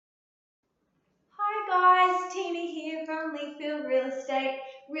Tina here from Leafield Real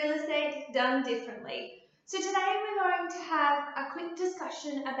Estate done differently. So today we're going to have a quick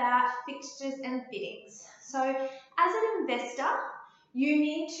discussion about fixtures and fittings. So as an investor, you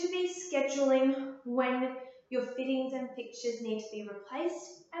need to be scheduling when your fittings and fixtures need to be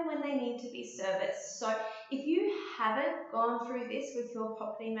replaced and when they need to be serviced. So if you haven't gone through this with your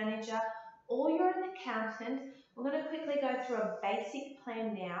property manager or you're an accountant, we're going to quickly go through a basic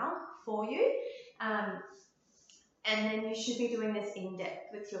plan now for you. And then you should be doing this in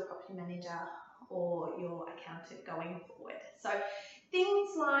depth with your property manager or your accountant going forward. So things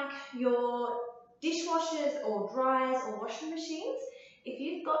like your dishwashers or dryers or washing machines, if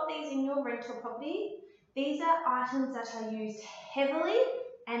you've got these in your rental property, these are items that are used heavily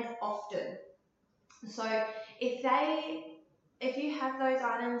and often. So if you have those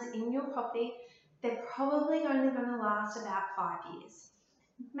items in your property, they're probably only going to last about 5 years,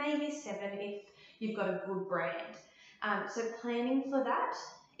 maybe 7 if you've got a good brand. So planning for that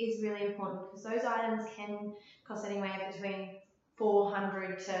is really important because those items can cost anywhere between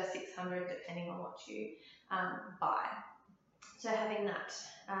 $400 to $600 depending on what you buy. So having that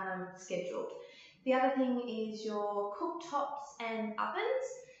scheduled. The other thing is your cooktops and ovens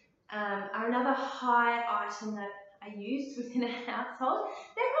are another high item that are used within a household.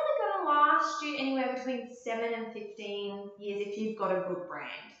 They're probably going to last you anywhere between 7 and 15 years if you've got a good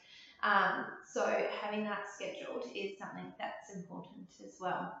brand. So having that scheduled is something that's important as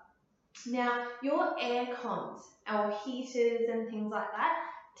well. Now, your air cons or heaters and things like that,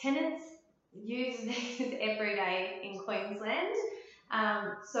 tenants use these every day in Queensland.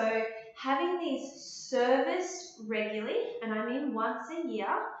 So having these serviced regularly, and I mean once a year,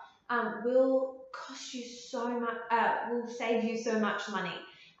 will cost you so much, will save you so much money.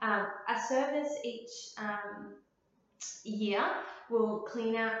 A service each year will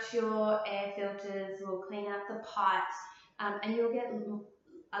clean out your air filters, will clean out the pipes, and you'll get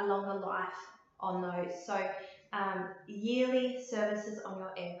a longer life on those. So yearly services on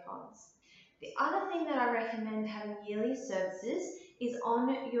your air cons. The other thing that I recommend having yearly services is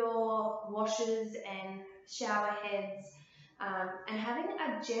on your washers and shower heads, and having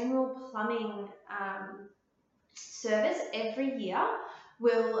a general plumbing service every year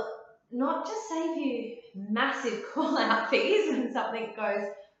will not just save you massive call-out fees when something goes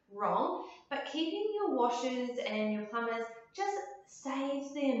wrong, but keeping your washers and your plumbers just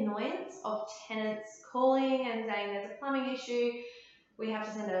saves the annoyance of tenants calling and saying there's a plumbing issue. We have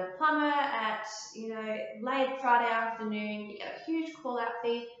to send a plumber at, late Friday afternoon. You get a huge call-out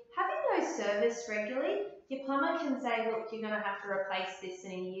fee. Having those serviced regularly, your plumber can say, look, you're going to have to replace this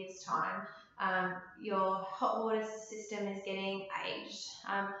in a year's time. Your hot water system is getting aged.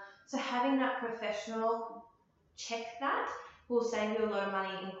 So having that professional check that will save you a lot of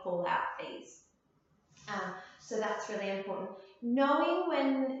money in call-out fees. So that's really important. Knowing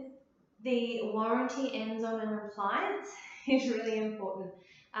when the warranty ends on an appliance is really important.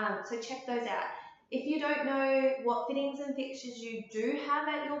 So check those out. If you don't know what fittings and fixtures you do have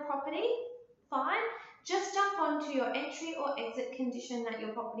at your property, fine. Just jump onto your entry or exit condition that your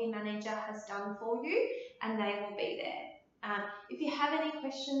property manager has done for you and they will be there. If you have any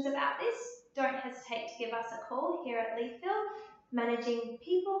questions about this, don't hesitate to give us a call here at Leafield, managing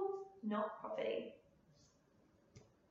people, not property.